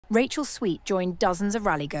Rachel Sweet joined dozens of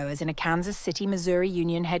rallygoers in a Kansas City, Missouri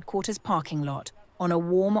Union headquarters parking lot on a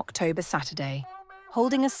warm October Saturday,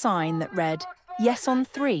 holding a sign that read, "Yes on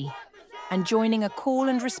 3, and joining a call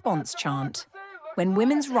and response chant. When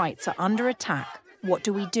women's rights are under attack, what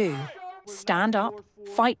do we do? Stand up,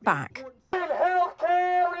 fight back. When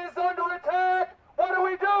healthcare is under attack, what do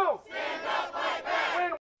we do? Stand up, fight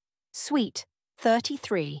back. Sweet,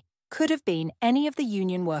 33, could have been any of the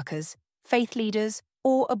union workers, faith leaders,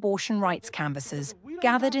 or abortion rights canvassers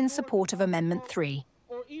gathered in support of Amendment 3,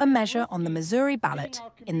 a measure on the Missouri ballot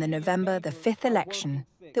in the November 5th election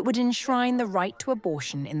that would enshrine the right to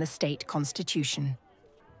abortion in the state constitution.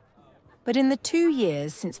 But in the 2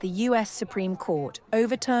 years since the U.S. Supreme Court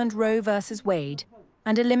overturned Roe v. Wade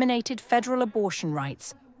and eliminated federal abortion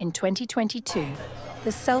rights in 2022,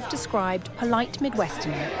 the self-described polite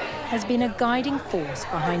Midwesterner has been a guiding force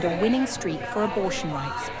behind a winning streak for abortion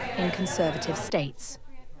rights in conservative states.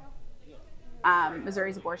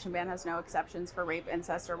 Missouri's abortion ban has no exceptions for rape,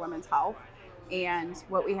 incest, or women's health. And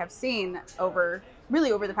what we have seen over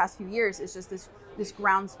the past few years is just this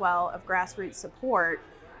groundswell of grassroots support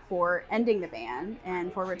for ending the ban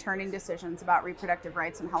and for returning decisions about reproductive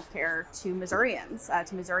rights and healthcare to Missourians,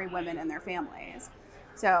 to Missouri women and their families.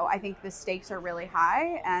 So I think the stakes are really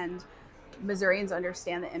high, and Missourians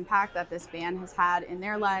understand the impact that this ban has had in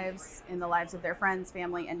their lives, in the lives of their friends,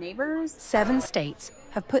 family, and neighbors. 7 states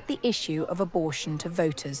have put the issue of abortion to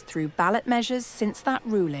voters through ballot measures since that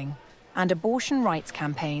ruling, and abortion rights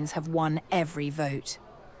campaigns have won every vote.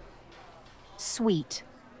 Sweet,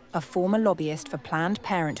 a former lobbyist for Planned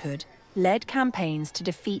Parenthood, led campaigns to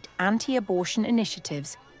defeat anti-abortion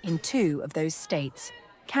initiatives in 2 of those states,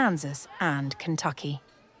 Kansas and Kentucky.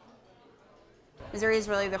 Missouri is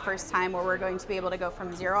really the first time where we're going to be able to go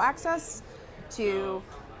from zero access to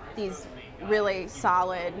these really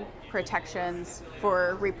solid protections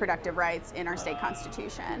for reproductive rights in our state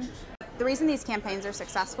constitution. The reason these campaigns are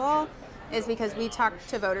successful is because we talk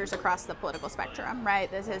to voters across the political spectrum,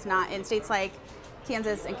 right? This is not, in states like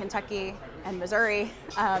Kansas and Kentucky and Missouri,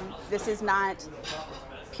 this is not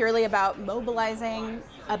purely about mobilizing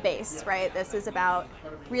a base, right? This is about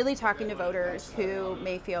really talking to voters who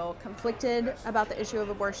may feel conflicted about the issue of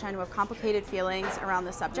abortion, who have complicated feelings around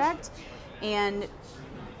the subject, and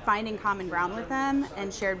finding common ground with them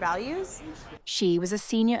and shared values. She was a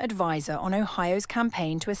senior advisor on Ohio's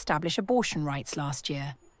campaign to establish abortion rights last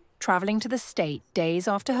year, traveling to the state days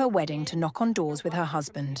after her wedding to knock on doors with her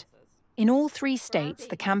husband. In all 3 states,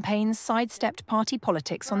 the campaigns sidestepped party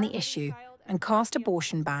politics on the issue and cast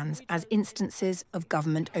abortion bans as instances of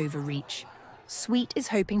government overreach. Sweet is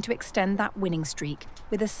hoping to extend that winning streak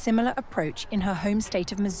with a similar approach in her home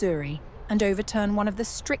state of Missouri and overturn one of the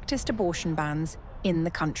strictest abortion bans in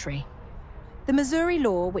the country. The Missouri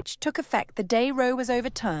law, which took effect the day Roe was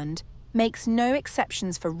overturned, makes no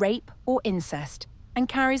exceptions for rape or incest and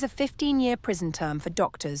carries a 15-year prison term for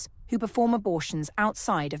doctors who perform abortions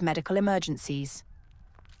outside of medical emergencies.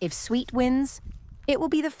 If Sweet wins, it will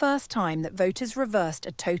be the first time that voters reversed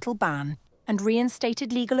a total ban and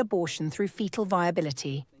reinstated legal abortion through fetal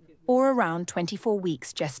viability, or around 24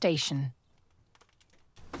 weeks gestation.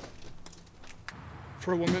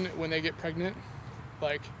 For a woman, when they get pregnant,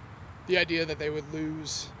 like, the idea that they would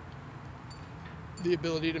lose the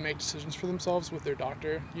ability to make decisions for themselves with their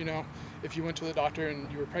doctor, you know, if you went to the doctor and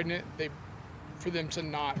you were pregnant, for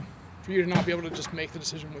you to not be able to just make the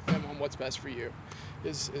decision with them on what's best for you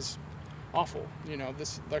is awful. You know,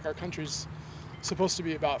 like, our country's supposed to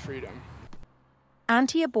be about freedom.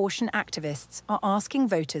 Anti-abortion activists are asking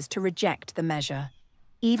voters to reject the measure,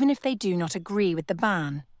 even if they do not agree with the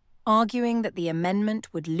ban, arguing that the amendment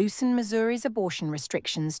would loosen Missouri's abortion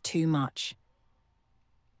restrictions too much.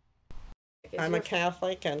 I'm a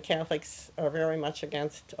Catholic, and Catholics are very much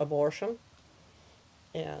against abortion,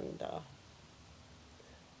 and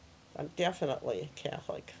I'm definitely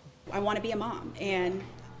Catholic. I want to be a mom, and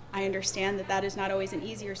I understand that that is not always an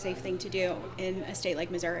easy or safe thing to do in a state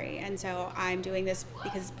like Missouri, and so I'm doing this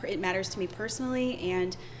because it matters to me personally,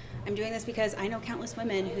 and I'm doing this because I know countless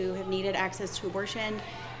women who have needed access to abortion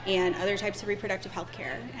and other types of reproductive health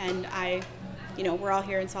care, and we're all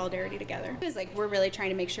here in solidarity together. It's like we're really trying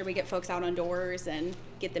to make sure we get folks out on doors and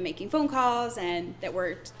get them making phone calls, and that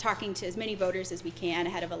we're talking to as many voters as we can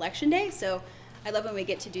ahead of Election Day. So I love when we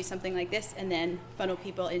get to do something like this and then funnel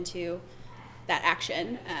people into that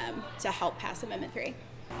action to help pass Amendment 3.